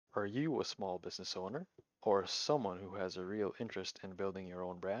Are you a small business owner or someone who has a real interest in building your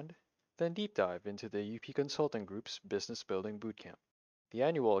own brand? Then deep dive into the UP Consulting Group's Business Building Bootcamp, the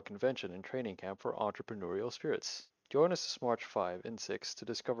annual convention and training camp for entrepreneurial spirits. Join us this March 5 and 6 to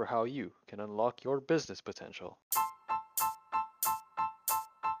discover how you can unlock your business potential.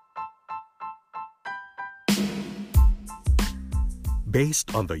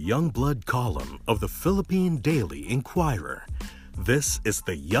 Based on the Youngblood column of the Philippine Daily Inquirer, this is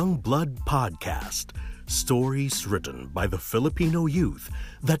the Youngblood Podcast, stories written by the Filipino youth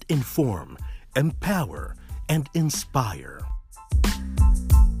that inform, empower, and inspire.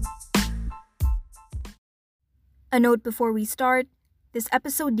 A note before we start, this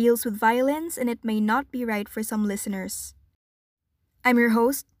episode deals with violence and it may not be right for some listeners. I'm your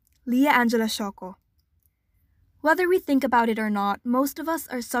host, Leah Angela Shoko. Whether we think about it or not, most of us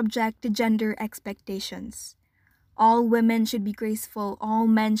are subject to gender expectations. All women should be graceful, all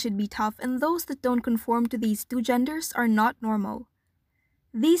men should be tough, and those that don't conform to these two genders are not normal.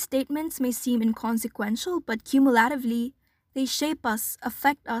 These statements may seem inconsequential, but cumulatively, they shape us,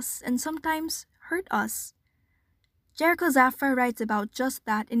 affect us, and sometimes hurt us. Jericho Zafra writes about just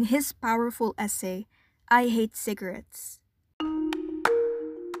that in his powerful essay, I Hate Cigarettes.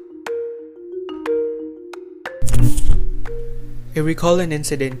 I recall an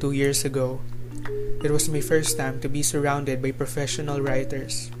incident 2 years ago. It was my first time to be surrounded by professional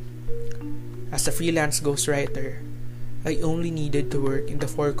writers. As a freelance ghostwriter, I only needed to work in the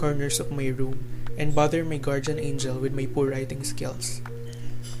four corners of my room and bother my guardian angel with my poor writing skills.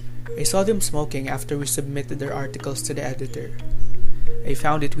 I saw them smoking after we submitted their articles to the editor. I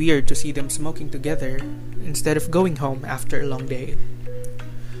found it weird to see them smoking together instead of going home after a long day.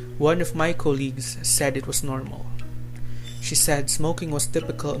 One of my colleagues said it was normal. She said smoking was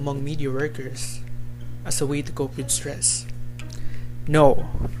typical among media workers as a way to cope with stress. No,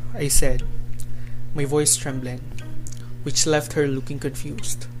 I said, my voice trembling, which left her looking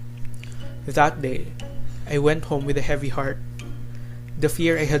confused. That day, I went home with a heavy heart. The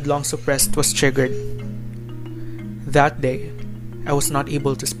fear I had long suppressed was triggered. That day, I was not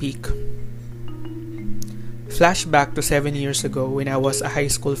able to speak. Flashback to 7 years ago when I was a high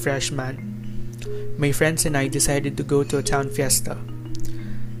school freshman. My friends and I decided to go to a town fiesta.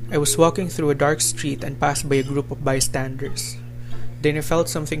 I was walking through a dark street and passed by a group of bystanders. Then I felt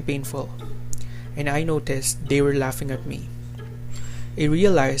something painful, and I noticed they were laughing at me. I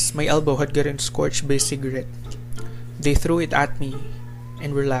realized my elbow had gotten scorched by a cigarette. They threw it at me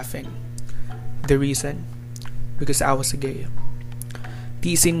and were laughing. The reason? Because I was gay.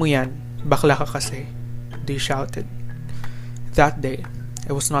 Tiisin mo yan, bakla ka kasi, they shouted. That day,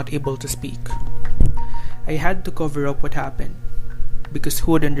 I was not able to speak. I had to cover up what happened, because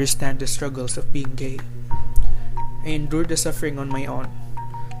who would understand the struggles of being gay? I endured the suffering on my own,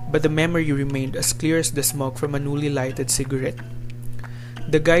 but the memory remained as clear as the smoke from a newly lighted cigarette.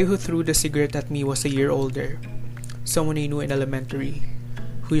 The guy who threw the cigarette at me was a year older, someone I knew in elementary,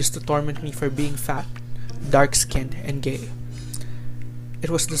 who used to torment me for being fat, dark-skinned, and gay. It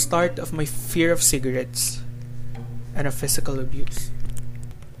was the start of my fear of cigarettes and of physical abuse.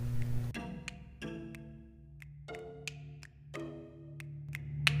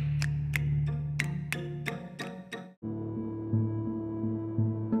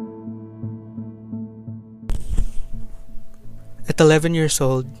 At 11 years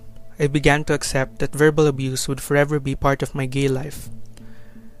old, I began to accept that verbal abuse would forever be part of my gay life.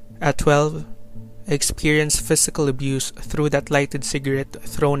 At 12, I experienced physical abuse through that lighted cigarette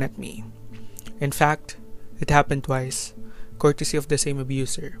thrown at me. In fact, it happened twice, courtesy of the same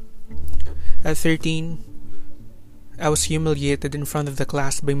abuser. At 13, I was humiliated in front of the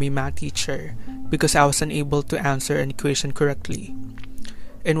class by my math teacher because I was unable to answer an equation correctly.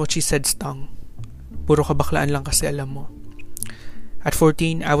 And what she said stung. Puro kabaklaan lang kasi alam mo. At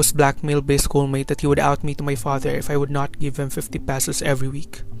 14, I was blackmailed by a schoolmate that he would out me to my father if I would not give him 50 pesos every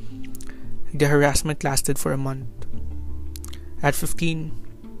week. The harassment lasted for a month. At 15,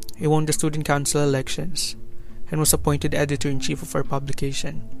 I won the student council elections and was appointed editor-in-chief of our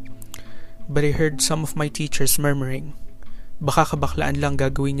publication. But I heard some of my teachers murmuring, baka kabaklaan lang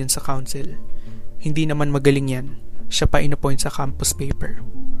gagawin yan sa council. Hindi naman magaling yan, siya pa inappoint sa campus paper.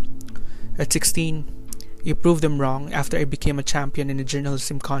 At 16, I proved them wrong after I became a champion in a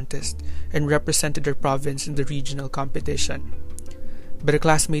journalism contest and represented our province in the regional competition. But a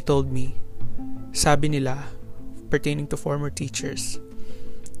classmate told me, sabi nila, pertaining to former teachers,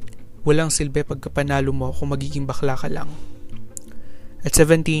 walang silbi pagkapanalo mo kung magiging bakla ka lang. At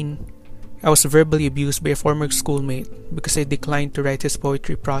 17, I was verbally abused by a former schoolmate because I declined to write his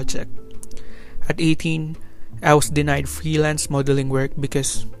poetry project. At 18, I was denied freelance modeling work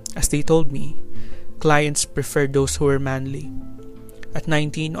because As they told me, clients prefer those who were manly. At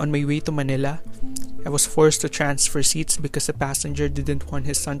 19, on my way to Manila, I was forced to transfer seats because a passenger didn't want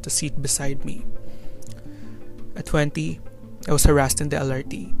his son to sit beside me. At 20, I was harassed in the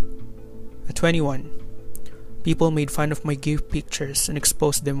LRT. At 21, people made fun of my gay pictures and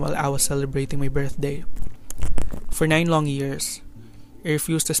exposed them while I was celebrating my birthday. For 9 long years, I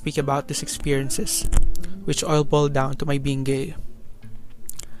refused to speak about these experiences, which all boiled down to my being gay.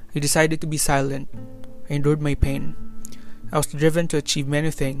 I decided to be silent. I endured my pain. I was driven to achieve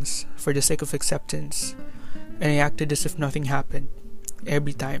many things for the sake of acceptance, and I acted as if nothing happened.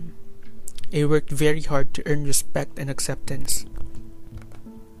 Every time. I worked very hard to earn respect and acceptance.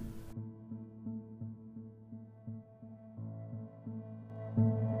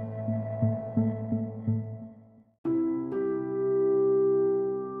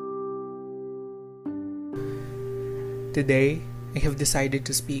 Today, I have decided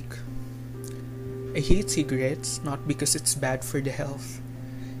to speak. I hate cigarettes not because it's bad for the health.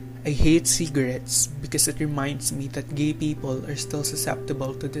 I hate cigarettes because it reminds me that gay people are still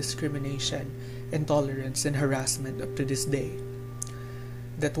susceptible to discrimination, intolerance, and harassment up to this day.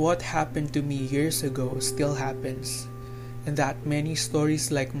 That what happened to me years ago still happens, and that many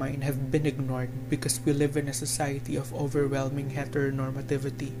stories like mine have been ignored because we live in a society of overwhelming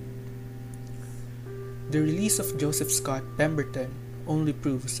heteronormativity. The release of Joseph Scott Pemberton only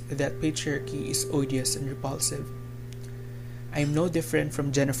proves that patriarchy is odious and repulsive. I am no different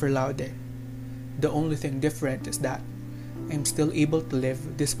from Jennifer Laude. The only thing different is that I am still able to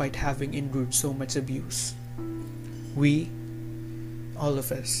live despite having endured so much abuse. We, all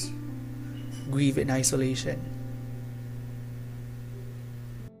of us, grieve in isolation.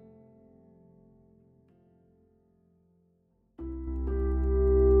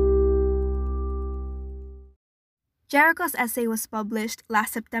 Jericho's essay was published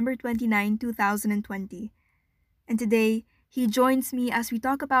last September 29, 2020. And today, he joins me as we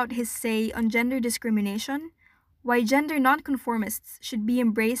talk about his say on gender discrimination, why gender nonconformists should be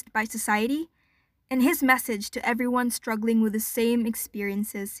embraced by society, and his message to everyone struggling with the same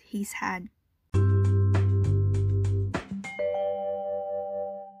experiences he's had.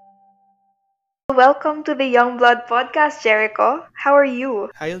 Welcome to the Young Blood podcast, Jericho. How are you?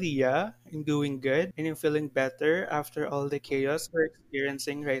 Hi Leah, I'm doing good and I'm feeling better after all the chaos we're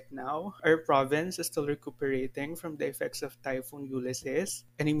experiencing right now. Our province is still recuperating from the effects of Typhoon Ulysses,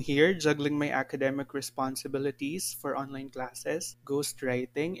 and I'm here juggling my academic responsibilities for online classes,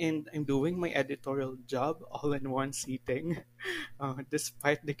 ghostwriting, and I'm doing my editorial job all in one sitting.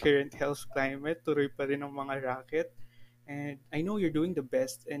 Despite the current health climate, tuloy pa rin ang mga racket. And I know you're doing the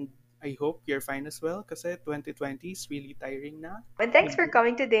best, and I hope you're fine as well kasi 2020 is really tiring na. And thanks for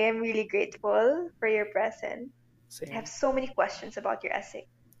coming today. I'm really grateful for your presence. I have Same. so many questions about your essay.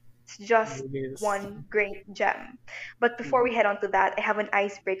 It's just Yes. one great gem. But before we head on to that, I have an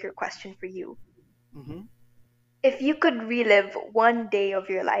icebreaker question for you. Mm-hmm. If you could relive one day of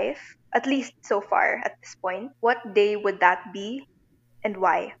your life, at least so far at this point, what day would that be and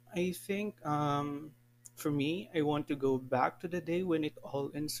why? I think for me, I want to go back to the day when it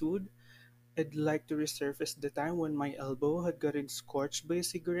all ensued. I'd like to resurface the time when my elbow had gotten scorched by a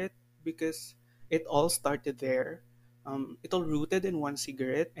cigarette because it all started there. It all rooted in one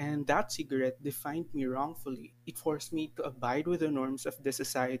cigarette, and that cigarette defined me wrongfully. It forced me to abide with the norms of the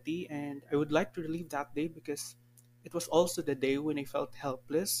society, and I would like to relive that day because it was also the day when I felt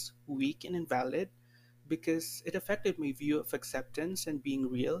helpless, weak, and invalid because it affected my view of acceptance and being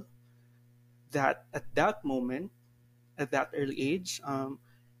real. That at that moment, at that early age,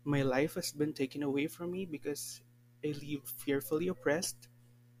 my life has been taken away from me because I live fearfully oppressed.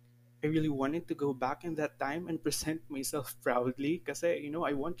 I really wanted to go back in that time and present myself proudly because I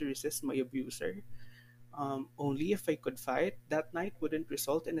want to resist my abuser. Only if I could fight, that night wouldn't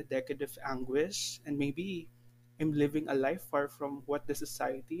result in a decade of anguish, and maybe I'm living a life far from what the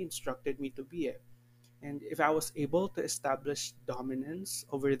society instructed me to be. And if I was able to establish dominance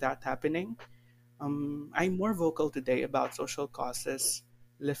over that happening, I'm more vocal today about social causes,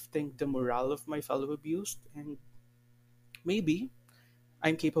 lifting the morale of my fellow abused, and maybe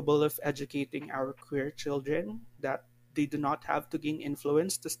I'm capable of educating our queer children that they do not have to gain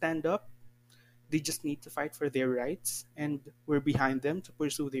influence to stand up. They just need to fight for their rights, and we're behind them to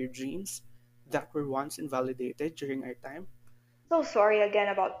pursue their dreams that were once invalidated during our time. So sorry again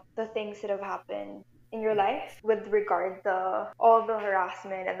about the things that have happened in your life with regard to all the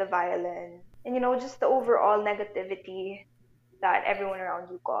harassment and the violence and just the overall negativity that everyone around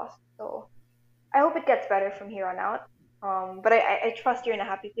you caused. So I hope it gets better from here on out. But I trust you're in a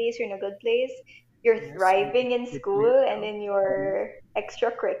happy place, you're in a good place, you're Yes, I'm thriving in good here school and now. in Mhm. your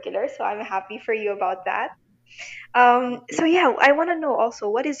extracurricular, so I'm happy for you about that. So yeah, I want to know also,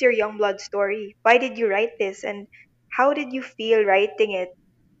 what is your young blood story? Why did you write this, and how did you feel writing it?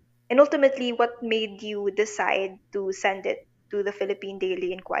 And ultimately, what made you decide to send it to the Philippine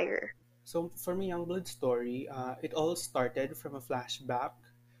Daily Inquirer? So for me, Youngblood story, it all started from a flashback.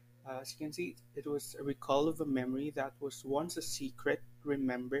 As you can see, it was a recall of a memory that was once a secret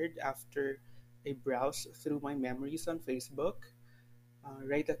remembered after a browse through my memories on Facebook.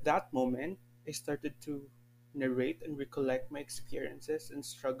 Right at that moment, I started to narrate and recollect my experiences and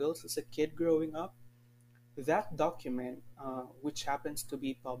struggles as a kid growing up. That document, which happens to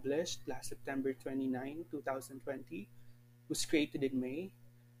be published last September 29, 2020, was created in May.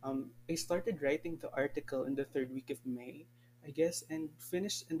 I started writing the article in the third week of May, I guess, and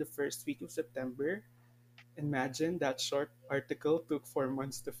finished in the first week of September. Imagine that short article took 4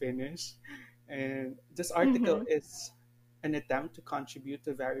 months to finish. And this article Mm-hmm. is an attempt to contribute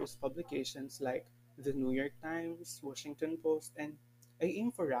to various publications like the New York Times, Washington Post, and I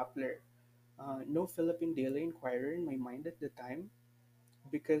aim for Rappler. No Philippine Daily Inquirer in my mind at the time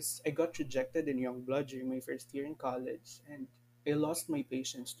because I got rejected in Youngblood during my first year in college and I lost my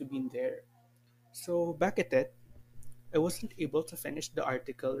patience to being there. So back at it, I wasn't able to finish the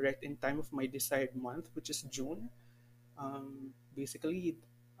article right in time of my desired month, which is June. Basically,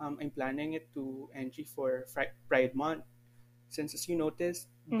 I'm planning it to entry for Pride Month. Since, as you noticed,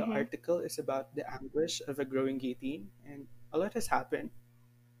 the Mm-hmm. article is about the anguish of a growing gay teen, and a lot has happened,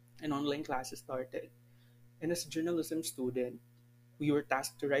 and online classes started. And as a journalism student, we were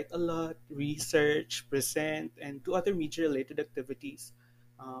tasked to write a lot, research, present, and do other media related activities,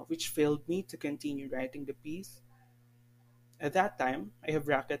 which failed me to continue writing the piece. At that time, I have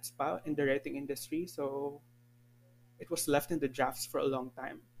racket spa in the writing industry, so it was left in the drafts for a long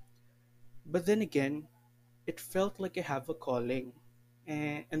time. But then again, it felt like I have a calling,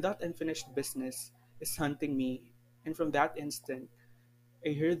 and that unfinished business is hunting me. And from that instant,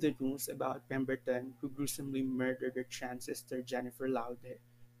 I heard the news about Pemberton, who gruesomely murdered her trans sister Jennifer Laude,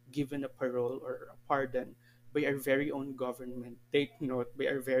 given a parole or a pardon by our very own government. Take note, by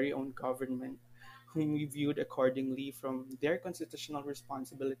our very own government, whom we viewed accordingly from their constitutional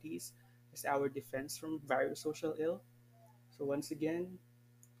responsibilities as our defense from various social ill. So once again,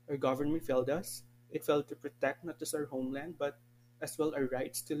 our government failed us. It failed to protect not just our homeland, but as well our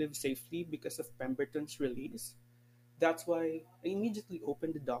rights to live safely because of Pemberton's release. That's why I immediately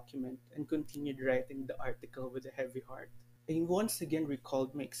opened the document and continued writing the article with a heavy heart. I once again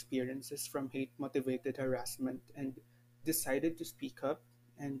recalled my experiences from hate motivated harassment and decided to speak up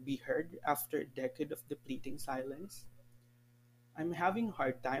and be heard after a decade of depleting silence. I'm having a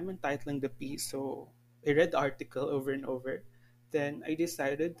hard time entitling the piece, so I read the article over and over. Then I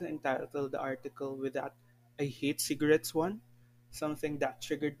decided to entitle the article with that I hate cigarettes one, something that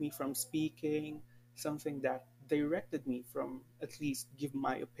triggered me from speaking, something that directed me from at least give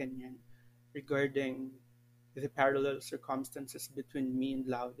my opinion regarding the parallel circumstances between me and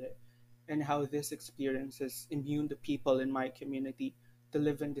Laude and how these experiences immune the people in my community to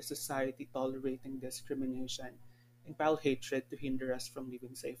live in this society tolerating discrimination and pile hatred to hinder us from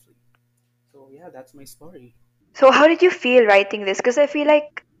living safely. So yeah, that's my story. So how did you feel writing this? Because I feel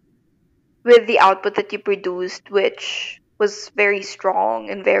like with the output that you produced, which was very strong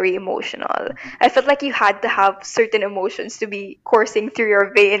and very emotional, I felt like you had to have certain emotions to be coursing through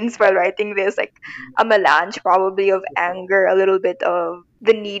your veins while writing this, like a melange probably of anger, a little bit of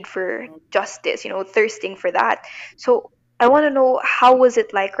the need for justice, thirsting for that. So I want to know, how was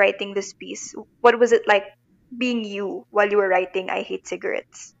it like writing this piece? What was it like being you while you were writing I Hate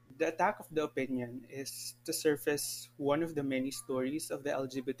Cigarettes? The attack of the opinion is to surface one of the many stories of the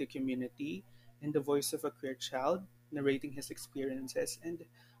LGBT community in the voice of a queer child narrating his experiences and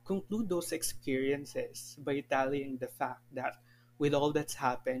conclude those experiences by tallying the fact that with all that's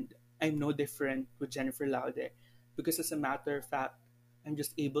happened, I'm no different with Jennifer Laude because as a matter of fact, I'm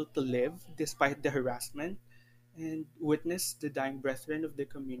just able to live despite the harassment and witness the dying brethren of the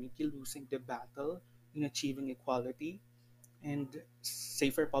community losing the battle in achieving equality and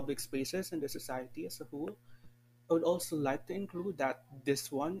safer public spaces in the society as a whole. I would also like to include that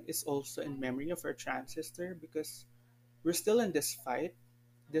this one is also in memory of our trans sister because we're still in this fight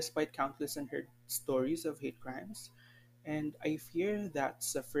despite countless unheard stories of hate crimes. And I fear that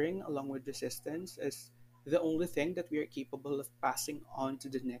suffering along with resistance is the only thing that we are capable of passing on to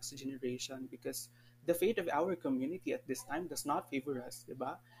the next generation because the fate of our community at this time does not favor us,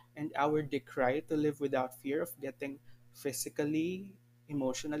 diba? And our decry to live without fear of getting physically,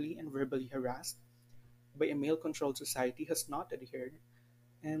 emotionally, and verbally harassed by a male controlled society has not adhered.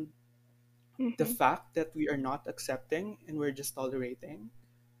 And The Mm-hmm. fact that we are not accepting and we're just tolerating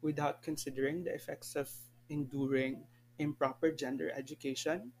without considering the effects of enduring improper gender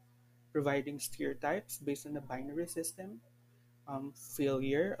education, providing stereotypes based on a binary system,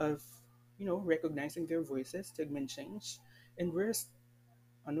 failure of recognizing their voices to augment change, and worse,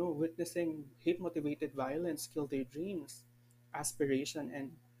 witnessing hate motivated violence kill their dreams, aspiration, and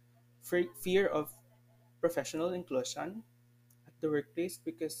fear of professional inclusion at the workplace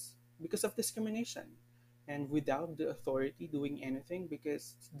because of discrimination, and without the authority doing anything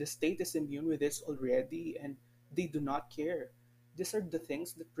because the state is immune with this already and they do not care. These are the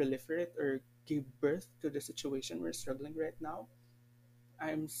things that proliferate or give birth to the situation we're struggling right now.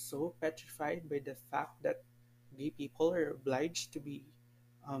 I'm so petrified by the fact that gay people are obliged to be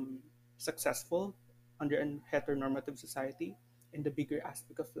um, successful under a heteronormative society in the bigger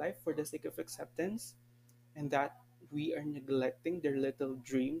aspect of life for the sake of acceptance, and that we are neglecting their little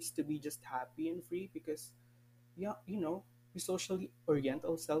dreams to be just happy and free because, yeah, we socially orient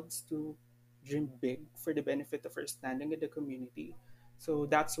ourselves to dream big for the benefit of our standing in the community. So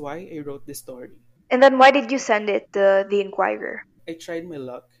that's why I wrote this story. And then why did you send it to the Inquirer? I tried my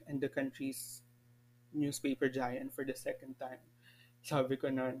luck in the country's newspaper giant for the second time. Sabi ko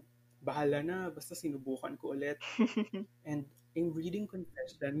na, bahala na, basta sinubukan ko ulit. And I'm reading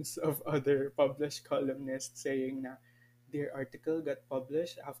confessions of other published columnists saying na their article got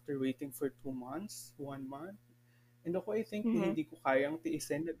published after waiting for 2 months, 1 month. And ako, I think na Mm-hmm. hindi ko kayang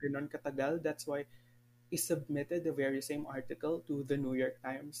tiisin na gano'n katagal. That's why he submitted the very same article to the New York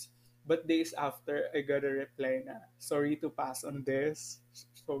Times. But days after, I got a reply na, sorry to pass on this.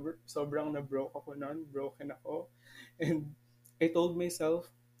 Sobrang na-broke ako nun, broken ako. And I told myself,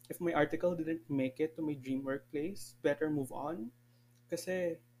 if my article didn't make it to my dream workplace, better move on.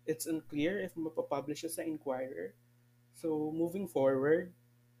 Kasi it's unclear if mapapublish siya sa Inquirer. So moving forward,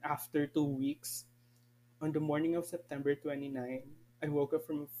 after 2 weeks, on the morning of September 29, I woke up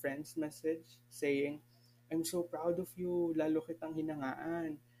from a friend's message saying, I'm so proud of you, lalo kitang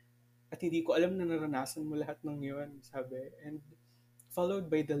hinangaan. At hindi ko alam na naranasan mo lahat ng yun, sabi. And followed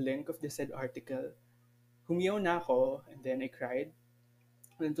by the link of the said article. Humiyaw na ako, and then I cried.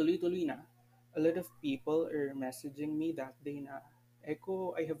 And tuloy-tuloy na. A lot of people are messaging me that day na,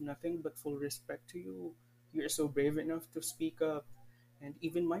 Echo, I have nothing but full respect to you. You are so brave enough to speak up. And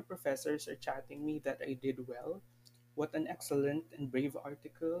even my professors are chatting me that I did well. What an excellent and brave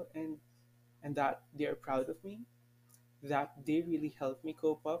article, and that they are proud of me. That they really helped me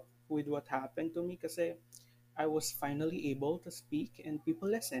cope up with what happened to me kasi I was finally able to speak and people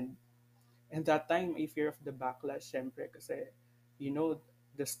listened. And that time, I fear of the backlash, syempre, kasi you know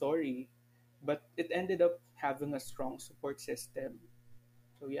the story. But it ended up having a strong support system.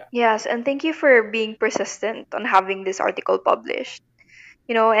 So yeah. Yes, and thank you for being persistent on having this article published.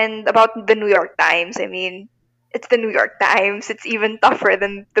 And about the New York Times, I mean, it's the New York Times. It's even tougher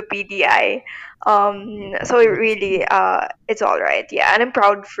than the PDI. So it Yes. really, it's all right. Yeah, and I'm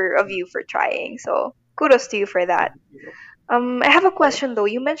proud of you for trying. So kudos to you for that. Thank you. I have a question though.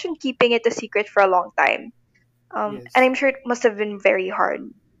 You mentioned keeping it a secret for a long time. And Yes. I'm sure it must have been very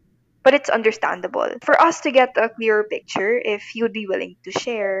hard, but it's understandable. For us to get a clearer picture, if you'd be willing to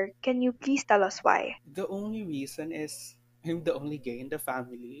share, can you please tell us why? The only reason is I'm the only gay in the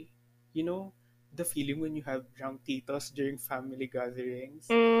family. You know, the feeling when you have drunk titos during family gatherings.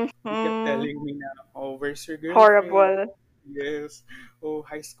 They kept Mm-hmm. telling me na, oh, where's your girlfriend? Horrible. Yes. Oh,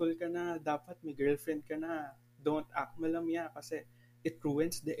 high school ka na. Dapat may girlfriend ka na. Don't act malamya kasi it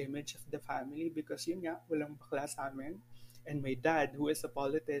ruins the image of the family because yun nga, walang bakla sa amin. And my dad, who is a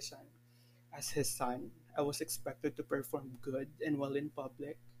politician, as his son, I was expected to perform good and well in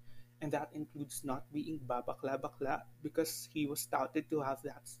public, and that includes not being babakla-bakla because he was touted to have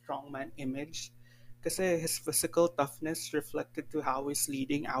that strongman image. Kasi his physical toughness reflected to how he's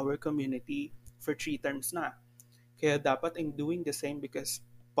leading our community for 3 terms na. Kaya dapat I'm doing the same because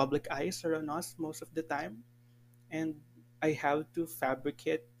public eyes are on us most of the time, and I have to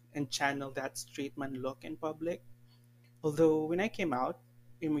fabricate and channel that straight man look in public. Although when I came out,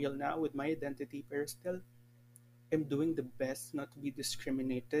 I'm real now with my identity, but still I'm doing the best not to be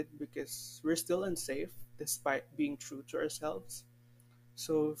discriminated because we're still unsafe despite being true to ourselves.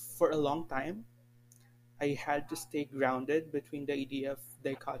 So for a long time, I had to stay grounded between the idea of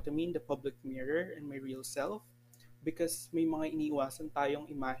dichotomy in the public mirror and my real self because may mga iniiwasan tayong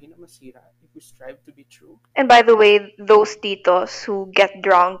imahe na masira if we strive to be true. And by the way, those titos who get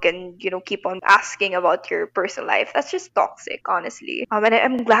drunk and keep on asking about your personal life, that's just toxic, honestly. And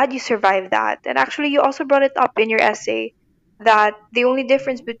I'm glad you survived that. And actually, you also brought it up in your essay that the only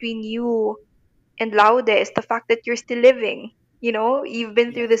difference Mhm. between you and Laude is the fact that you're still living. You've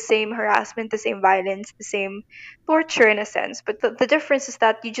been through Yeah. the same harassment, the same violence, the same torture in a sense. But the difference is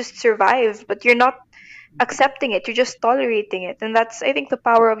that you just survived, but you're not accepting it, you're just tolerating it. And that's, I think, the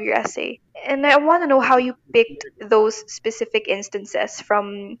power of your essay. And I want to know how you picked those specific instances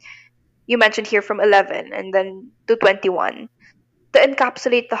from, you mentioned here, from 11 and then to 21, to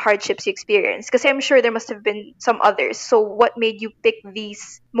encapsulate the hardships you experienced. Because I'm sure there must have been some others. So, what made you pick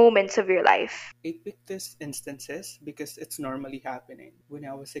these moments of your life? I picked these instances because it's normally happening. When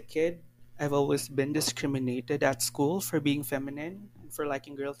I was a kid, I've always been discriminated at school for being feminine and for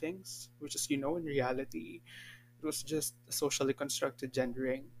liking girl things, which is, in reality, it was just socially constructed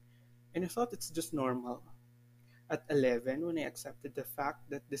gendering. And I thought it's just normal. At 11, when I accepted the fact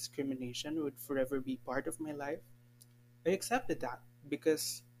that discrimination would forever be part of my life, I accepted that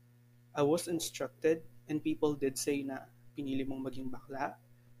because I was instructed and people did say na pinili mong maging bakla,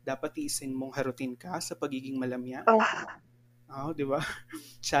 dapat iisin mong harutin ka sa pagiging malamya. Oh. Oo, di ba?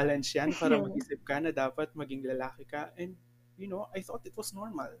 Challenge yan para mag-isip ka na dapat maging lalaki ka. And, I thought it was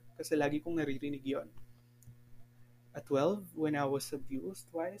normal kasi lagi kong naririnig yon. At 12, when I was abused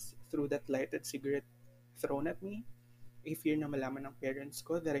twice through that lighted cigarette thrown at me, I fear na malaman ng parents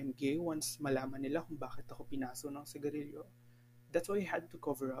ko that I'm gay once malaman nila kung bakit ako pinaso ng sigarilyo. That's why I had to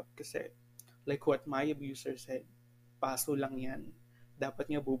cover up kasi like what my abuser said, paso lang yan.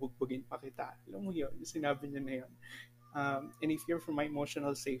 Dapat nga bubugbugin pa kita. Alam mo yun, sinabi niya na yun. And I fear for my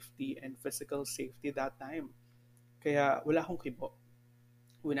emotional safety and physical safety that time. Kaya wala akong kibo.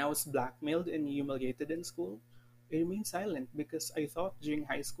 When I was blackmailed and humiliated in school, I remained silent because I thought during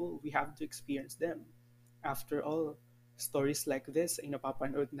high school we have to experience them. After all, stories like this ay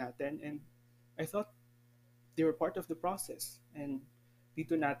napapanood natin and I thought they were part of the process. And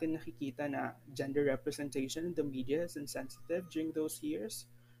dito natin nakikita na gender representation in the media is insensitive during those years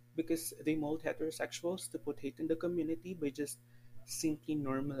because they mold heterosexuals to put hate in the community by just simply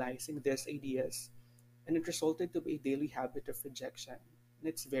normalizing these ideas. And it resulted to be a daily habit of rejection. And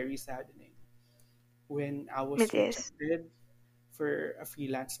it's very saddening. When I was It is. rejected for a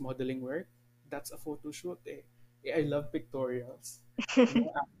freelance modeling work, that's a photo shoot eh. I love pictorials.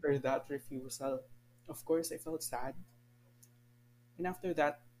 After that refusal, of course I felt sad. And after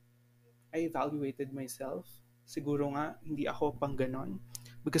that, I evaluated myself. Siguro nga, hindi ako pang ganon.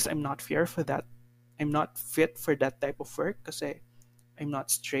 Because I'm not fair for that. I'm not fit for that type of work kasi I'm not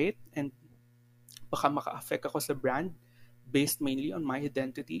straight and baka maka-affect ako sa brand based mainly on my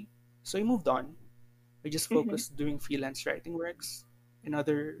identity. So I moved on. I just Mhm. focused doing freelance writing works and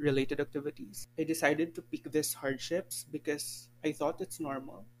other related activities. I decided to pick these hardships because I thought it's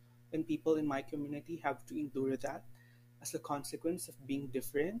normal and people in my community have to endure that as a consequence of being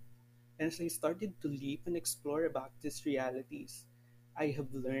different. And as I started to leap and explore about these realities, I have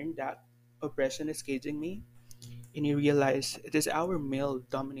learned that oppression is caging me, and I realize it is our male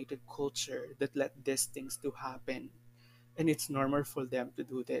dominated culture that let these things to happen. And it's normal for them to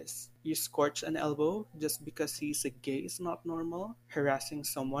do this. You scorch an elbow just because he's a gay is not normal. Harassing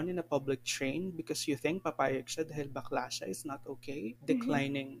someone in a public train because you think papayag siya dahil bakla siya is not okay. Mhm.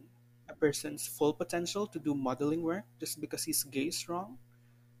 Declining a person's full potential to do modeling work just because he's gay is wrong.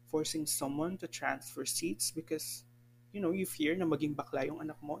 Forcing someone to transfer seats because, you fear na maging bakla yung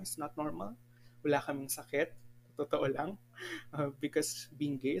anak mo is not normal. Wala kaming sakit. Totoo lang. Because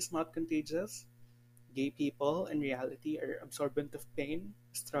being gay is not contagious. Gay people in reality are absorbent of pain,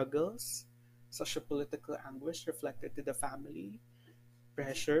 struggles, socio-political anguish reflected to the family,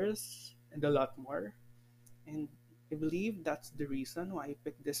 pressures, and a lot more. And I believe that's the reason why I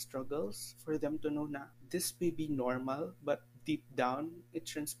picked these struggles for them to know na this may be normal, but deep down it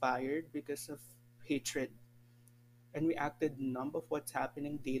transpired because of hatred. And we acted numb of what's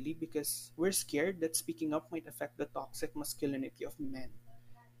happening daily because we're scared that speaking up might affect the toxic masculinity of men.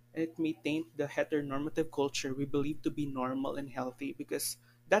 And it may taint the heteronormative culture we believe to be normal and healthy because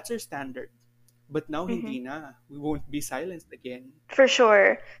that's our standard. But now Mhm. hindi na. We won't be silenced again. For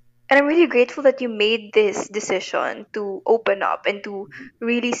sure. And I'm really grateful that you made this decision to open up and to Mhm.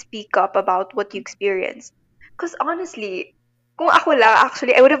 really speak up about what you experienced. Because honestly, kung ako lang,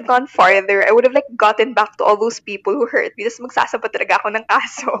 actually, I would have gone farther. I would have like gotten back to all those people who hurt me. Tapos magsasabat talaga ako ng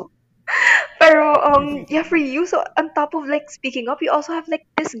kaso. Pero, yeah, for you, so on top of like speaking up, you also have like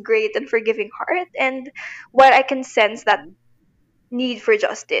this great and forgiving heart. And while I can sense that Mhm. need for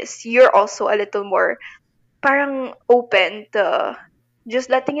justice, you're also a little more parang open to just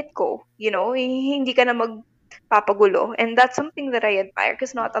letting it go, hindi ka na magpapagulo. And that's something that I admire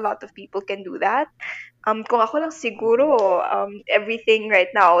because not a lot of people can do that. Kung ako lang Mhm. siguro, everything right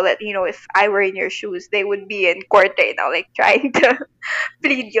now that, if I were in your shoes, they would be in court right now, like trying to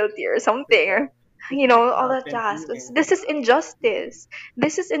plead guilty or something. It You know, might all that happen to jazz. you. This is injustice.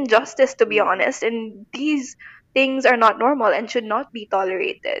 This is injustice, to be Mm, honest, and these things are not normal and should not be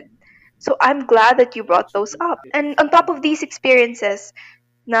tolerated. So I'm glad that you brought those actually, up. it And is. on top of these experiences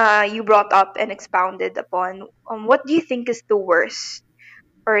na you brought up and expounded upon, what do you think is the worst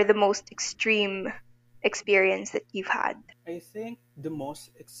or the most extreme experience that you've had? I think the most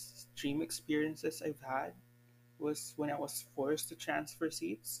extreme experiences I've had was when I was forced to transfer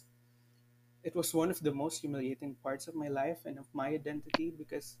seats. It was one of the most humiliating parts of my life and of my identity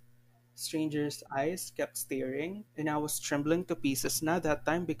because strangers' eyes kept staring, and I was trembling to pieces na that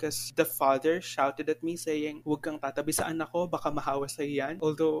time because the father shouted at me saying, "Huwag kang tatabi sa anak ko, baka mahawa sa yan."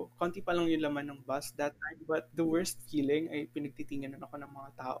 Although, konti pa lang yung laman ng bus that time, but the worst feeling ay pinagtitinginan ako ng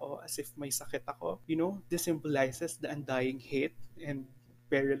mga tao as if may sakit ako. You know, this symbolizes the undying hate and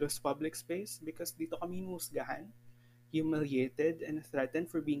perilous public space because dito kami hinusgahan, humiliated, and threatened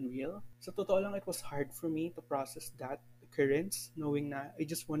for being real. Sa totoo lang, it was hard for me to process that occurrence, knowing na I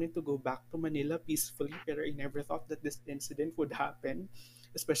just wanted to go back to Manila peacefully, pero I never thought that this incident would happen,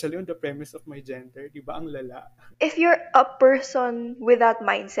 especially on the premise of my gender. Di ba ang lala? If you're a person with that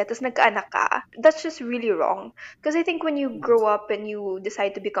mindset, tas nagkaanak ka, that's just really wrong. Because I think when you Mm, grow up and you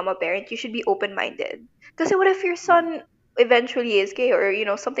decide to become a parent, you should be open-minded. Because what if your mm, son eventually is gay, or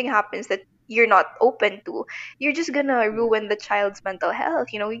something happens that you're not open to? You're just gonna yeah. ruin the child's mental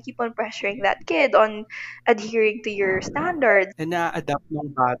health. You keep on pressuring that kid on adhering to your standards. And na-adapt ng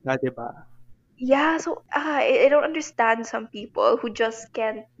bata, di ba? Yeah, so I don't understand some people who just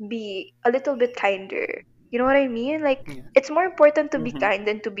can't be a little bit kinder. You know what I mean? Like, Yeah. it's more important to be Mm-hmm. kind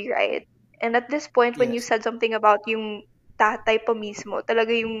than to be right. And at this point, when you Yes. said something about yung tatay pa mismo,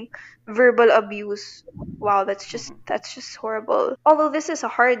 talaga yung verbal abuse. Wow, that's just Mm-hmm. that's just horrible. Although this is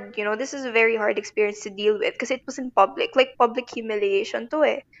a very hard experience to deal with because it was in public, like public humiliation to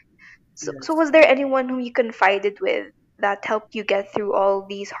eh. So Yes. was there anyone whom you confided with that helped you get through all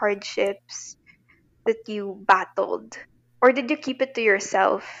these hardships that you battled? Or did you keep it to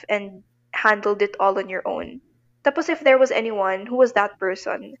yourself and handled it all on your own? Tapos if there was anyone, who was that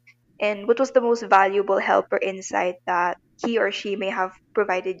person? And what was the most valuable help or insight that he or she may have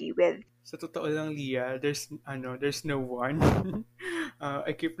provided you with? Sa totoo lang, Leah, there's no one.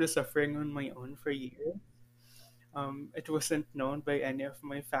 I keep the suffering on my own for years. It wasn't known by any of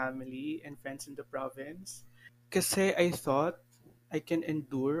my family and friends in the province. Kasi I thought I can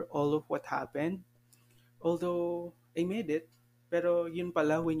endure all of what happened. Although I made it. Pero yun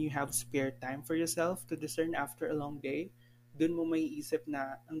pala, when you have spare time for yourself to discern after a long day, dun mo may isip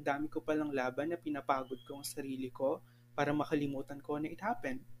na ang dami ko palang laban na pinapagod ko ang sarili ko para makalimutan ko na it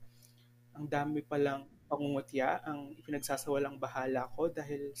happened. Ang dami palang pangungutya ang pinagsasawalang bahala ko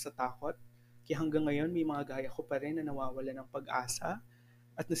dahil sa takot. Kaya hanggang ngayon may mga gaya ko pa rin na nawawala ng pag-asa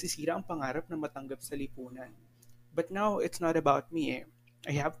at nasisira ang pangarap na matanggap sa lipunan. But now, it's not about me eh.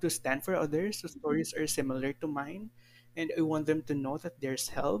 I have to stand for others whose stories are similar to mine and I want them to know that there's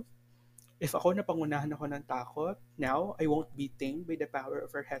help. If ako napangunahan ako ng takot, now I won't be tamed by the power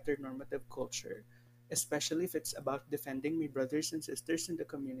of our heteronormative culture, especially if it's about defending my brothers and sisters in the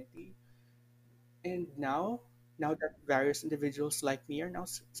community. And now that various individuals like me are now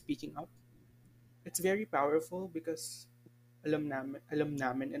speaking up, it's very powerful because alam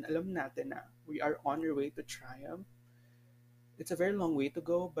namin and alam natin na we are on our way to triumph. It's a very long way to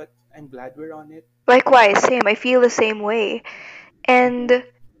go, but I'm glad we're on it. Likewise, same. I feel the same way. Mm-hmm. And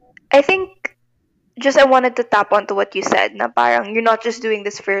I think just I wanted to tap onto what you said na parang you're not just doing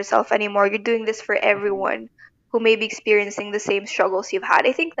this for yourself anymore, you're doing this for Mm-hmm. everyone who may be experiencing the same struggles you've had.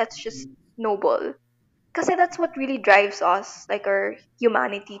 I think that's just Mm-hmm. noble. Kasi that's what really drives us, like our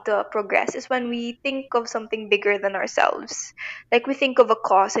humanity to progress, is when we think of something bigger than ourselves. Like we think of a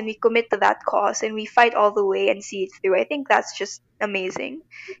cause and we commit to that cause and we fight all the way and see it through. I think that's just amazing.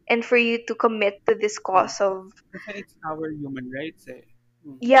 And for you to commit to this Yeah. cause of, Kasi it's our human rights eh.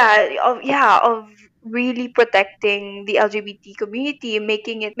 Mm. yeah, of really protecting the LGBT community,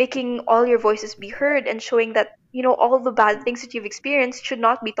 making all your voices be heard and showing that all the bad things that you've experienced should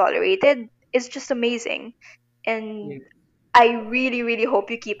not be tolerated, is just amazing. And Yeah. I really, really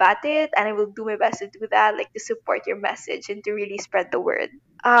hope you keep at it, and I will do my best to do that, like to support your message and to really spread the word.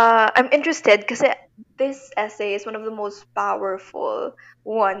 I'm interested because this essay is one of the most powerful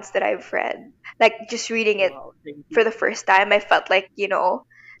ones that I've read. Like just reading it Wow. Thank for you. the first time, I felt like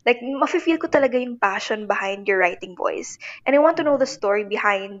mafe-feel ko talaga yung passion behind your writing voice, and I want to know the Mm-hmm. story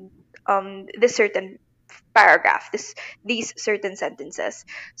behind this certain paragraph, these certain sentences.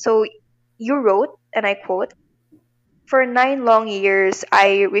 So you wrote, and I quote, "For 9 long years,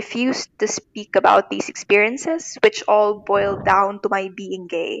 I refused to speak about these experiences, which all boiled down to my being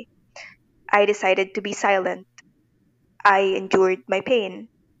gay. I decided to be silent. I endured my pain.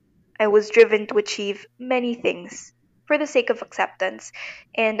 I was driven to achieve many things for the sake of acceptance,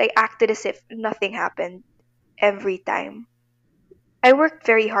 and I acted as if nothing happened every time. I worked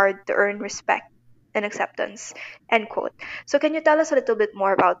very hard to earn respect and acceptance. End quote. So can you tell us a little bit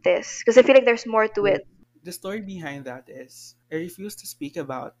more about this? Because I feel like there's more to it. The story behind that is I refused to speak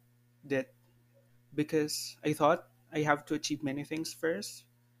about that because I thought I have to achieve many things first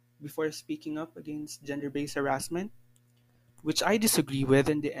before speaking up against gender-based harassment, which I disagree with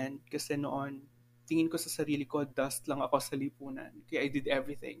in the end kasi noon, tingin ko sa sarili ko, dust lang ako sa lipunan. Kaya I did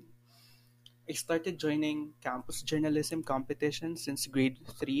everything. I started joining campus journalism competitions since grade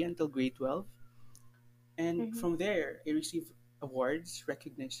 3 until grade 12. And Mhm. from there, I received awards,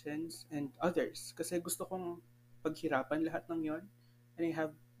 recognitions, and others. Kasi gusto kong paghirapan lahat ng yon. And I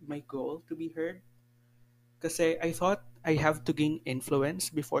have my goal to be heard. Kasi I thought I have to gain influence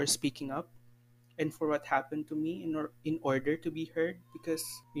before speaking up and for what happened to me in order to be heard. Because,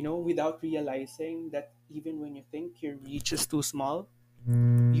 without realizing that even when you think your reach is too small,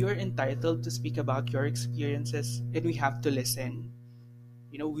 you're entitled to speak about your experiences and we have to listen.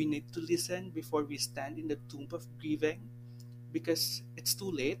 We need to listen before we stand in the tomb of grieving because it's too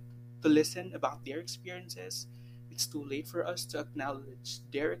late to listen about their experiences. It's too late for us to acknowledge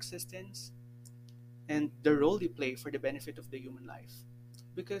their existence and the role they play for the benefit of the human life.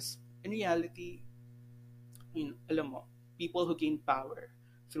 Because in reality, alam mo, people who gain power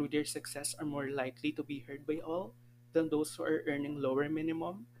through their success are more likely to be heard by all than those who are earning lower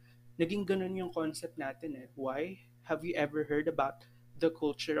minimum. Naging ganun yung concept natin eh. Why? Have you ever heard about the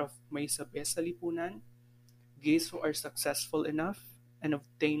culture of may sabi sa lipunan? Gays who are successful enough and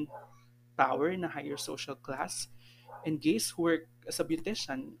obtain power in a higher social class, and gays who work as a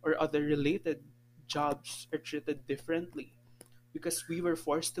beautician or other related jobs are treated differently because we were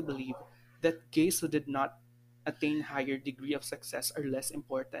forced to believe that gays who did not attain higher degree of success are less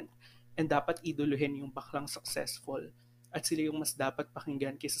important and dapat iduluhin yung baklang successful at sila yung mas dapat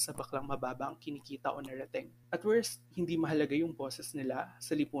pakinggan kaysa sa baklang mababa ang kinikita o narating. At worst, hindi mahalaga yung boses nila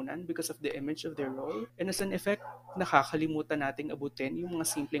sa lipunan because of the image of their role. And as an effect, nakakalimutan nating abutin yung mga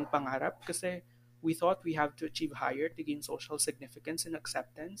simpleng pangarap kasi we thought we have to achieve higher to gain social significance and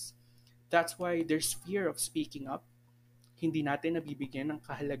acceptance. That's why there's fear of speaking up. Hindi natin nabibigyan ng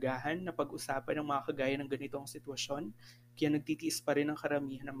kahalagahan na pag-usapan ng mga kagaya ng ganitong sitwasyon, kaya nagtitiis pa rin ang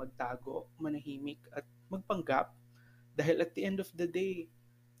karamihan na magtago, manahimik at magpanggap dahil at the end of the day,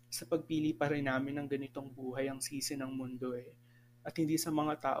 sa pagpili pa rin namin ng ganitong buhay ang sisi ng mundo eh. At hindi sa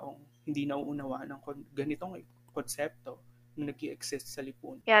mga taong hindi nauunawaan ng ganitong konsepto na nag-i-exist sa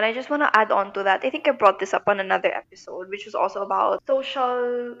lipunan. Yeah, and I just want to add on to that. I think I brought this up on another episode, which was also about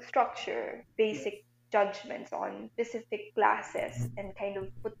social structure, Yes. basic judgments on specific classes, and kind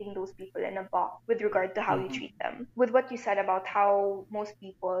of putting those people in a box with regard to how you Mhm. treat them. With what you said about how most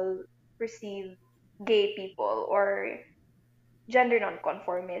people perceive gay people or gender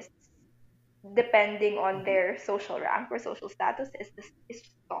nonconformists depending on Mhm. their social rank or social status is just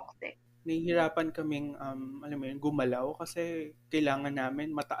toxic. Nahihirapan kaming, alam mo yun, gumalaw kasi kailangan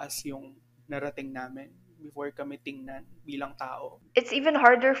namin mataas yung narating namin before kami tingnan bilang tao. It's even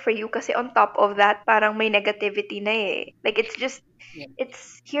harder for you kasi on top of that, parang may negativity na eh. Like Yeah. it's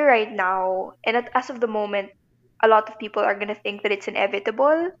here right now, and as of the moment, a lot of people are gonna think that it's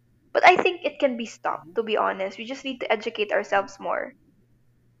inevitable. But I think it can be stopped, Mhm. to be honest. We just need to educate ourselves more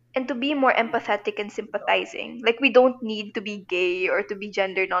and to be more Mhm. empathetic and sympathizing. Like, we don't need to be gay or to be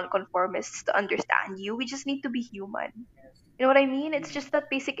gender nonconformists to understand you. We just need to be human. Yes. You know what I mean? It's Mhm. just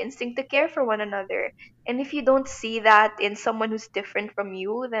that basic instinct to care for one another. And if you don't see that in someone who's different from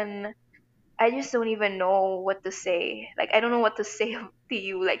you, then I just don't even know what to say. Like, I don't know what to say to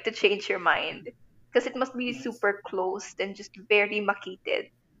you, like, to change your mind. Because it must be Yes. super closed and just very makited.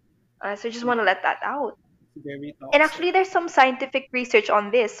 So I just want to Mhm. let that out. It's very And toxic. actually, there's some scientific research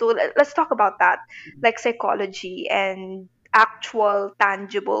on this. So let's talk about that, Mhm. like psychology and actual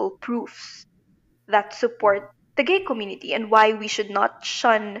tangible proofs that support Mhm. the gay community and why we should not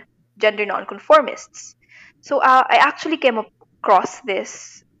shun gender nonconformists. So I actually came across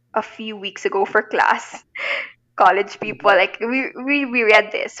this a few weeks ago for class. College people, Mhm. like we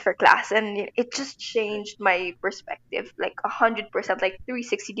read this for class, and it just changed my perspective like 100%, like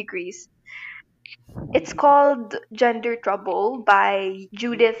 360 degrees. It's called Gender Trouble by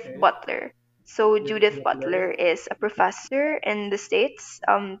Judith Okay. Butler. So Judith Judith Butler. Butler is a professor in the States,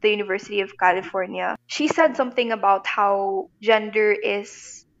 the University of California. She said something about how gender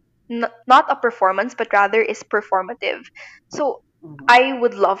is not a performance, but rather is performative. So Mhm. I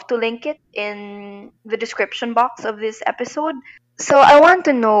would love to link it in the description box of this episode. So I want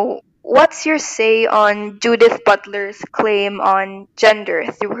to know, what's your say on Judith Butler's claim on gender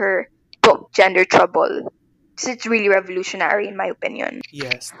through her book Gender Trouble? 'Cause it's really revolutionary in my opinion.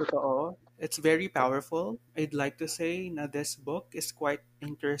 Yes, totoo. It's very powerful. I'd like to say na this book is quite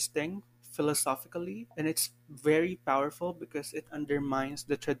interesting philosophically, and it's very powerful because it undermines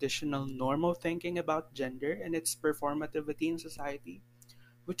the traditional normal thinking about gender and its performativity in society,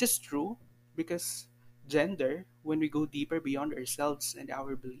 which is true because gender, when we go deeper beyond ourselves and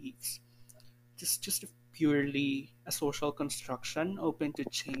our beliefs, just purely a social construction open to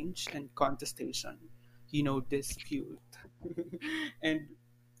change and contestation, dispute. And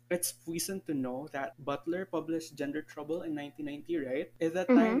it's recent to know that Butler published Gender Trouble in 1990, right? At that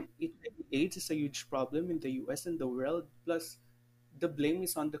Mhm. time, AIDS is a huge problem in the US and the world. Plus, the blame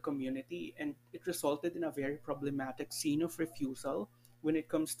is on the community, and it resulted in a very problematic scene of refusal when it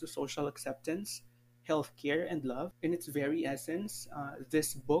comes to social acceptance, healthcare, and love. In its very essence,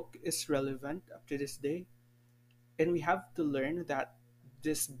 this book is relevant up to this day, and we have to learn that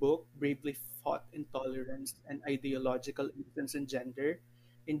this book bravely fought intolerance and ideological influence in gender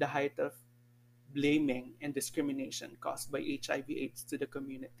in the height of blaming and discrimination caused by HIV/AIDS to the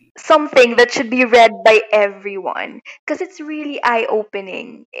community. Something that should be read by everyone because it's really eye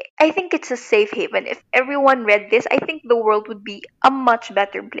opening. I think it's a safe haven. If everyone read this, I think the world would be a much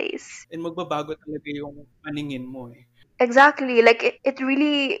better place. And magbabago talaga yung paningin mo eh. Exactly. Like it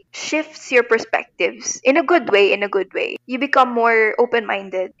really shifts your perspectives in a good way, in a good way. You become more open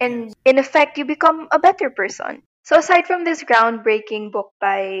minded and Yes. in effect you become a better person. So aside from this groundbreaking book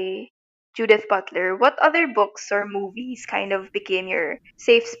by Judith Butler, what other books or movies kind of became your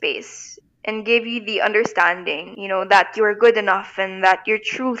safe space and gave you the understanding, that you're good enough and that your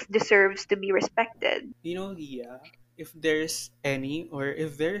truth deserves to be respected? Leah, if there's any, or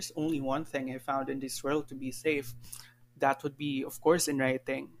if there's only one thing I found in this world to be safe, that would be, of course, in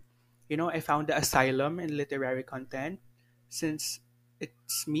writing. I found the asylum in literary content since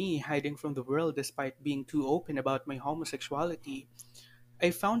it's me hiding from the world despite being too open about my homosexuality. I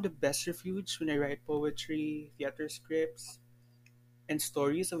found the best refuge when I write poetry, theater scripts, and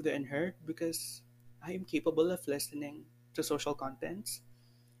stories of the unheard because I am capable of listening to social contents.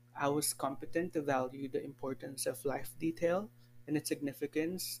 I was competent to value the importance of life detail and its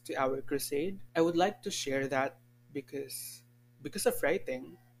significance to our crusade. I would like to share that because of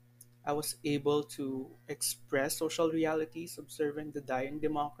writing, I was able to express social realities observing the dying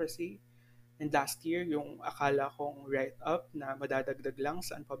democracy. And last year, yung akala kong write-up na madadagdag lang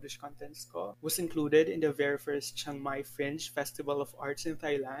sa unpublished contents ko was included in the very first Chiang Mai Fringe Festival of Arts in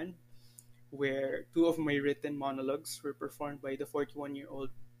Thailand, where two of my written monologues were performed by the 41-year-old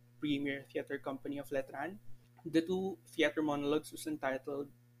premier theater company of Letran. The two theater monologues was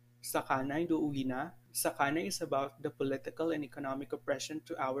entitled Sakana do Uwina. Sakana is about the political and economic oppression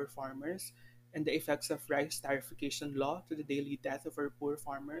to our farmers and the effects of rice tarification law to the daily death of our poor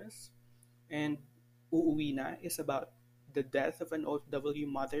farmers. And Uuwina is about the death of an OFW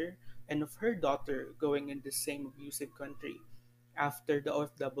mother and of her daughter going in the same abusive country after the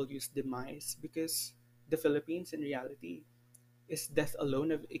OFW's demise because the Philippines in reality is death alone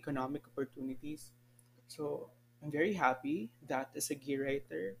of economic opportunities. So I'm very happy that as a gay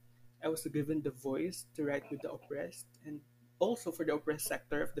writer, I was given the voice to write with the oppressed and also for the oppressed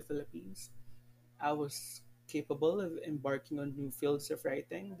sector of the Philippines. I was capable of embarking on new fields of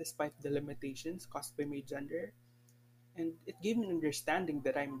writing despite the limitations caused by my gender. And it gave me an understanding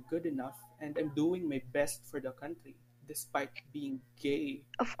that I'm good enough and I'm doing my best for the country despite being gay.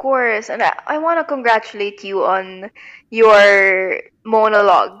 Of course, and I want to congratulate you on your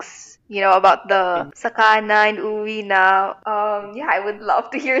monologues, about the Thank sakana and uwi na. Yeah, I would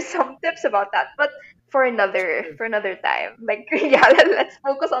love to hear some tips about that, but for another you. for another time. Like, yeah, let's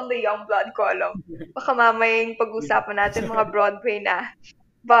focus on the young blood column. Baka mamayang pag-usapan natin mga Broadway na.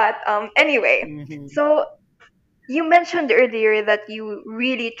 But anyway, Mhm. so you mentioned earlier that you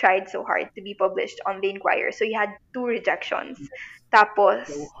really tried so hard to be published on the Inquirer. So you had two rejections. Tapos,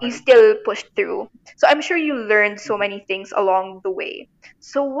 So you hard. still pushed through. So I'm sure you learned so Mhm. many things along the way.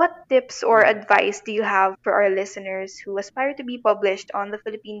 So what tips or Yeah. advice do you have for our listeners who aspire to be published on the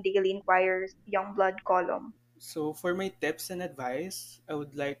Philippine Daily Inquirer's Youngblood column? So for my tips and advice, I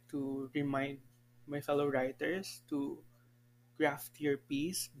would like to remind my fellow writers to craft your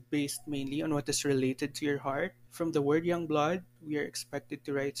piece based mainly on what is related to your heart. From the word young blood, we are expected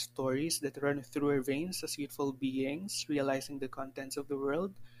to write stories that run through our veins as youthful beings, realizing the contents of the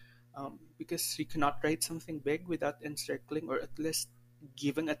world. Because you cannot write something big without encircling or at least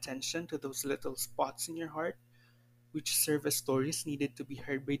giving attention to those little spots in your heart, which serve as stories needed to be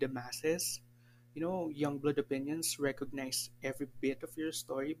heard by the masses. Youngblood opinions recognize every bit of your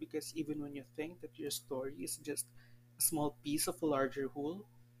story because even when you think that your story is just a small piece of a larger whole,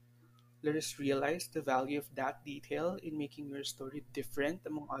 let us realize the value of that detail in making your story different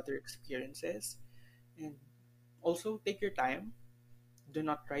among other experiences. And also take your time. Do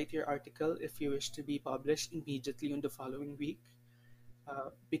not write your article if you wish to be published immediately on the following week,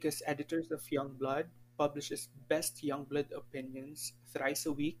 because editors of Youngblood publishes best Youngblood opinions thrice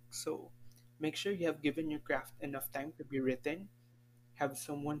a week. So make sure you have given your craft enough time to be written, have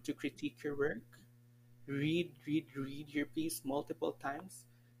someone to critique your work, read your piece multiple times,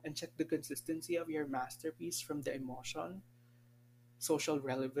 and check the consistency of your masterpiece from the emotion, social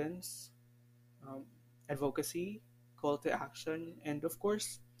relevance, um, advocacy, call to action, and of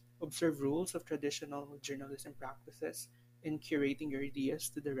course, observe rules of traditional journalism practices in curating your ideas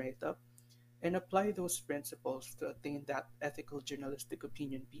to the write up and apply those principles to attain that ethical journalistic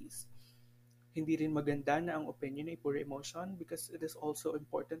opinion piece. Hindi rin maganda na ang opinion ay pure emotion because it is also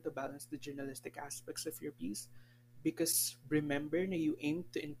important to balance the journalistic aspects of your piece. Because remember na you aim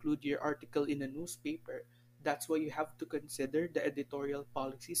to include your article in a newspaper. That's why you have to consider the editorial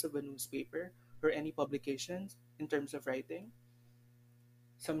policies of a newspaper or any publications in terms of writing.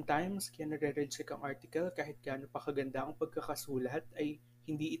 Sometimes, kaya nare-reject ang article kahit gaano pa kaganda ang pagkakasulat ay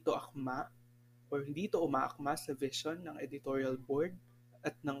hindi ito akma or hindi ito umaakma sa vision ng editorial board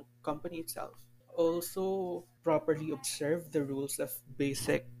at ng company itself. Also, properly observe the rules of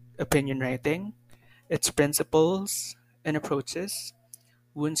basic opinion writing, its principles and approaches.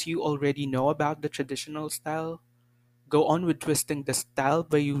 Once you already know about the traditional style, go on with twisting the style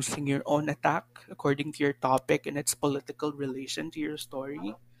by using your own attack according to your topic and its political relation to your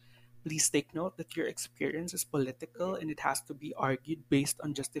story. Please take note that your experience is political and it has to be argued based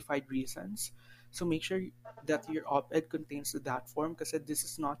on justified reasons. So make sure that your op ed contains that form because this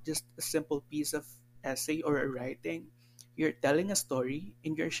is not just a simple piece of essay or a writing. You're telling a story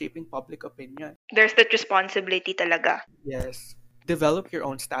and you're shaping public opinion. There's that responsibility talaga. Yes. Develop your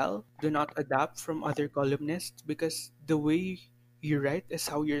own style. Do not adapt from other columnists because the way you write is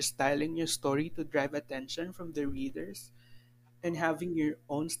how you're styling your story to drive attention from the readers. And having your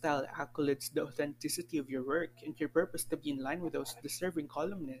own style accolades the authenticity of your work and your purpose to be in line with those deserving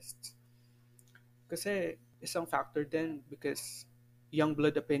columnists. Kasi isang factor din because young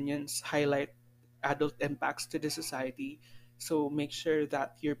blood opinions highlight adult impacts to the society. So make sure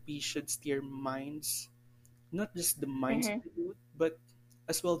that your piece should steer minds, not just the minds of Mm-hmm. the youth, but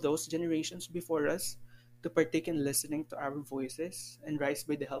as well those generations before us to partake in listening to our voices and rise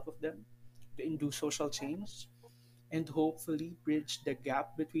by the help of them to induce social change and hopefully bridge the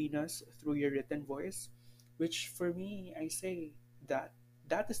gap between us through your written voice, which for me, I say that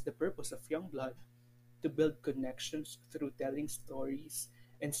that is the purpose of Youngblood, to build connections through telling stories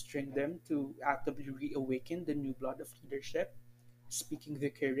and string them to actively reawaken the new blood of leadership, speaking the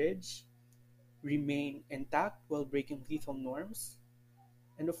courage, remain intact while breaking lethal norms,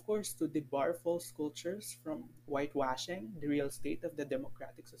 and of course to debar false cultures from whitewashing the real state of the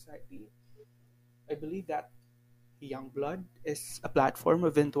democratic society. I believe that Youngblood is a platform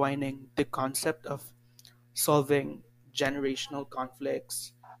of entwining the concept of solving generational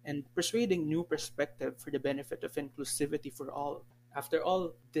conflicts and persuading new perspective for the benefit of inclusivity for all. After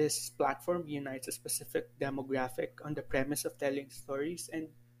all, this platform unites a specific demographic on the premise of telling stories, and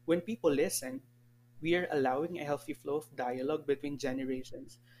when people listen, we are allowing a healthy flow of dialogue between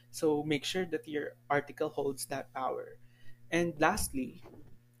generations. So make sure that your article holds that power. And lastly,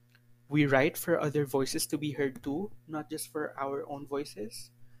 we write for other voices to be heard too, not just for our own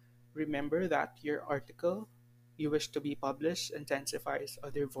voices. Remember that your article you wish to be published intensifies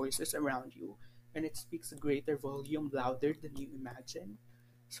other voices around you and it speaks a greater volume louder than you imagine.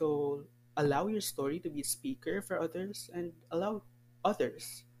 So allow your story to be a speaker for others and allow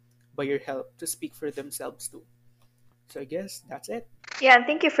others, by your help, to speak for themselves too. So I guess that's it. Yeah, and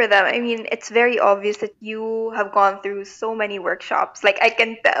thank you for that. I mean, it's very obvious that you have gone through so many workshops. Like I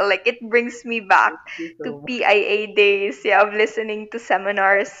can tell, like it brings me back Thank you to so much. PIA days, yeah, of listening to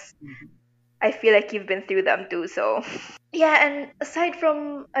seminars. Mhm. I feel like you've been through them too, so. Yeah, and aside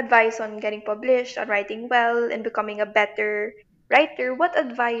from advice on getting published, on writing well, and becoming a better writer, what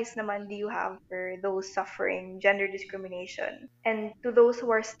advice naman do you have for those suffering gender discrimination and to those who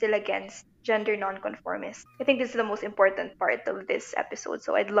are still against gender nonconformists? I think this is the most important part of this episode,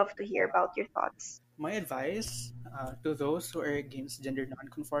 so I'd love to hear about your thoughts. My advice to those who are against gender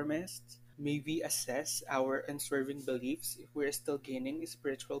nonconformists, may we assess our unswerving beliefs if we're still gaining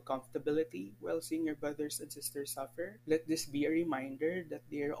spiritual comfortability while seeing your brothers and sisters suffer. Let this be a reminder that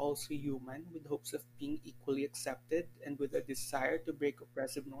they are also human with hopes of being equally accepted and with a desire to break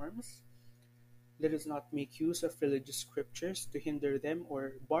oppressive norms. Let us not make use of religious scriptures to hinder them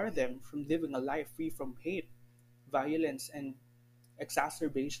or bar them from living a life free from hate, violence, and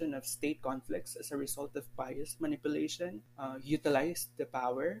exacerbation of state conflicts as a result of bias manipulation, utilize the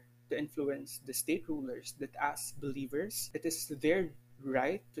power to influence the state rulers that as believers, it is their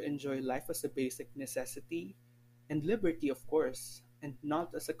right to enjoy life as a basic necessity and liberty, of course, and not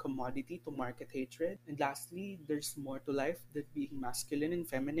as a commodity to market hatred. And lastly, there's more to life than being masculine and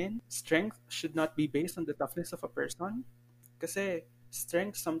feminine. Strength should not be based on the toughness of a person, kasi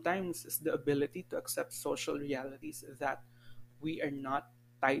strength sometimes is the ability to accept social realities that we are not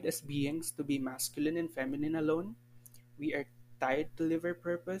tied as beings to be masculine and feminine alone. We are tied to live our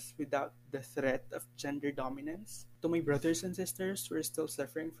purpose without the threat of gender dominance. To my brothers and sisters who are still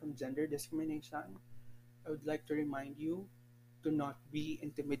suffering from gender discrimination, I would like to remind you to not be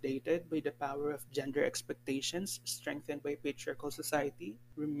intimidated by the power of gender expectations strengthened by patriarchal society.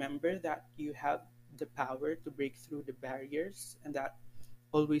 Remember that you have the power to break through the barriers and that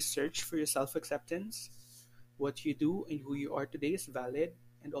always search for your self acceptance. What you do and who you are today is valid,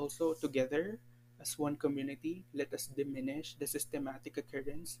 and also together, as one community, let us diminish the systematic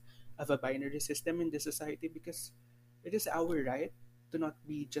occurrence of a binary system in this society because it is our right to not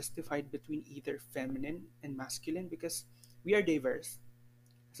be justified between either feminine and masculine because we are diverse.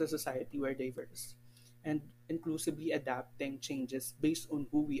 As a society, we're diverse. And inclusively adapting changes based on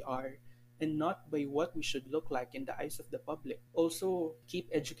who we are and not by what we should look like in the eyes of the public. Also, keep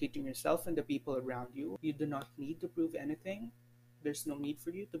educating yourself and the people around you. You do not need to prove anything. There's no need for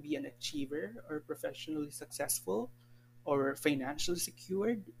you to be an achiever or professionally successful or financially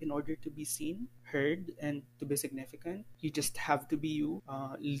secured in order to be seen, heard, and to be significant. You just have to be you,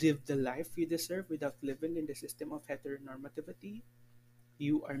 live the life you deserve without living in the system of heteronormativity.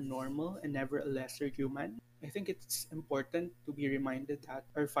 You are normal and never a lesser human. I think it's important to be reminded that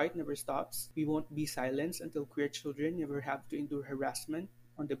our fight never stops. We won't be silenced until queer children never have to endure harassment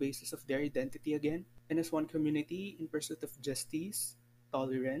on the basis of their identity again. And as one community in pursuit of justice,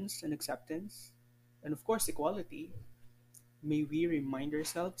 tolerance, and acceptance, and of course equality, may we remind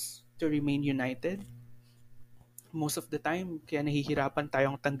ourselves to remain united. Most of the time, kaya nahihirapan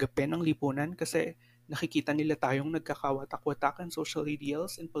tayong tanggapin ang lipunan kasi nakikita nila tayong nagkakawatak-watak ang social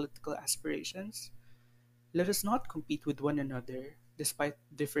ideals and political aspirations. Let us not compete with one another despite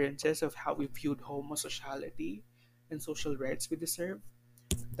differences of how we viewed homosexuality and social rights we deserve.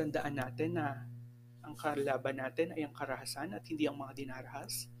 Tandaan natin na ang kalaban natin ay ang karahasan at hindi ang mga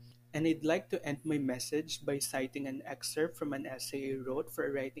dinarahas. And I'd like to end my message by citing an excerpt from an essay I wrote for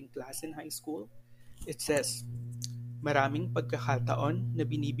a writing class in high school. It says, "Maraming pagkakataon na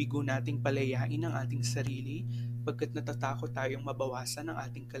binibigo nating palayain ang ating sarili pagkat natatakot tayong mabawasan ang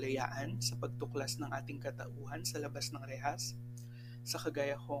ating kalayaan sa pagtuklas ng ating katauhan sa labas ng rehas. Sa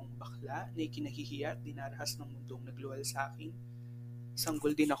kagaya kong bakla na ikinahihiya at dinarahas ng mundong nagluwal sa akin,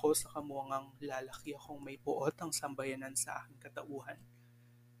 sanggol din ako sa kamuangang lalaki akong may puot ang sambayanan sa aking katauhan.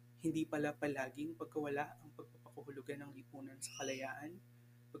 Hindi pala palaging pagkawala ang pagpapakahulugan ng lipunan sa kalayaan,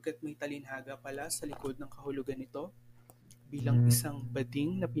 pagkat may talinhaga pala sa likod ng kahulugan nito. Bilang isang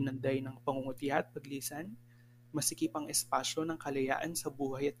bading na pinanday ng pangungutya at paglisan, masikip ang espasyo ng kalayaan sa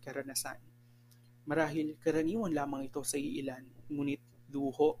buhay at karanasan. Marahil karaniwan lamang ito sa iilan, ngunit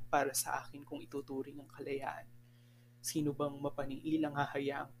luho para sa akin kung ituturing ang kalayaan. Sino bang mapaniilang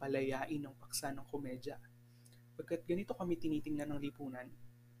hahayaang palayain ng paksa ng komedya? Pagkat ganito kami tinitingnan ng lipunan,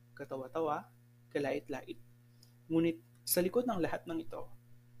 katawa-tawa, kalait-lait. Ngunit sa likod ng lahat ng ito,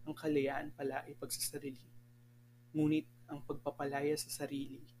 ang kalayaan pala ay pagsasarili. Ngunit ang pagpapalaya sa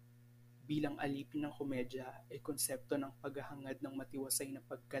sarili bilang alipin ng komedya ay konsepto ng paghahangad ng matiwasay na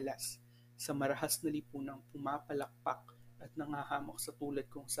pagkalas sa marahas na lipunang pumapalakpak at nangahamok sa tulad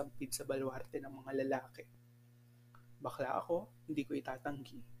kong sampid sa baluarte ng mga lalaki. Bakla ako, hindi ko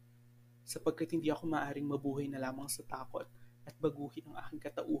itatanggi, sapagkat hindi ako maaaring mabuhay na lamang sa takot at baguhin ang aking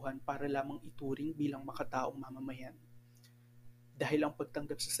katauhan para lamang ituring bilang makataong mamamayan. Dahil ang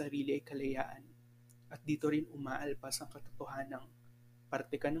pagtanggap sa sarili ay kalayaan, at dito rin umaalpas ang katotohanang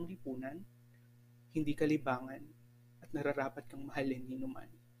parte ka ng lipunan, hindi ka libangan, at nararapat kang mahalin ni numan.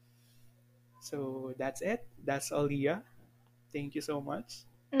 So, that's it. That's all, Leah. Thank you so much.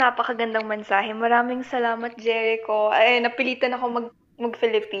 Napakagandang mensahe. Maraming salamat, Jericho. Ay, napilitan ako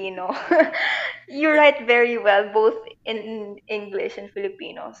mag-Filipino. You write very well, both in English and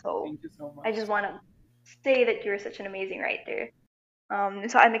Filipino. So, Thank you so I much. just want to say that you're such an amazing writer.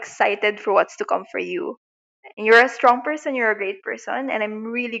 So I'm excited for what's to come for you. And you're a strong person, you're a great person, and I'm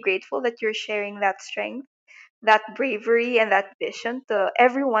really grateful that you're sharing that strength, that bravery, and that vision to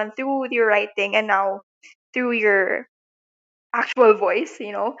everyone through your writing and now through your actual voice,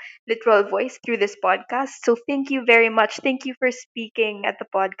 literal voice through this podcast. So thank you very much. Thank you for speaking at the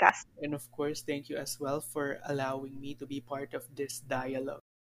podcast. And of course, thank you as well for allowing me to be part of this dialogue.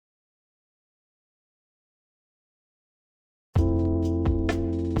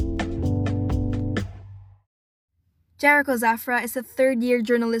 Jericho Zafra is a third-year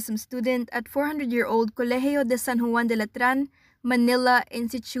journalism student at 400-year-old Colegio de San Juan de Latran, Manila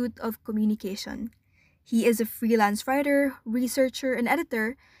Institute of Communication. He is a freelance writer, researcher, and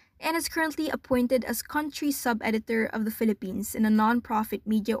editor, and is currently appointed as country sub-editor of the Philippines in a non-profit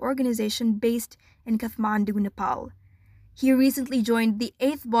media organization based in Kathmandu, Nepal. He recently joined the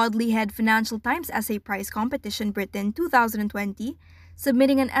 8th Bodley Head Financial Times Essay Prize competition Britain 2020,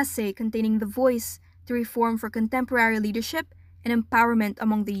 submitting an essay containing the voice to reform for contemporary leadership and empowerment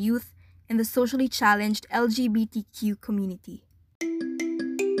among the youth and the socially challenged LGBTQ community.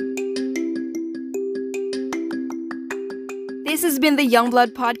 This has been the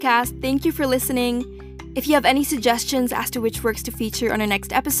Youngblood Podcast. Thank you for listening. If you have any suggestions as to which works to feature on our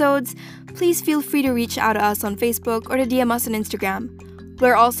next episodes, please feel free to reach out to us on Facebook or to DM us on Instagram.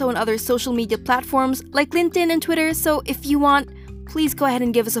 We're also on other social media platforms like LinkedIn and Twitter, so if you want, please go ahead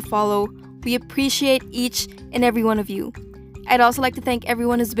and give us a follow. We appreciate each and every one of you. I'd also like to thank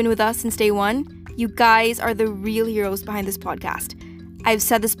everyone who's been with us since day one. You guys are the real heroes behind this podcast. I've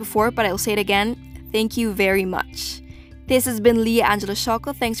said this before, but I'll say it again. Thank you very much. This has been Leah Angela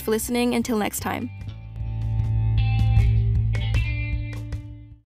Shoko. Thanks for listening. Until next time.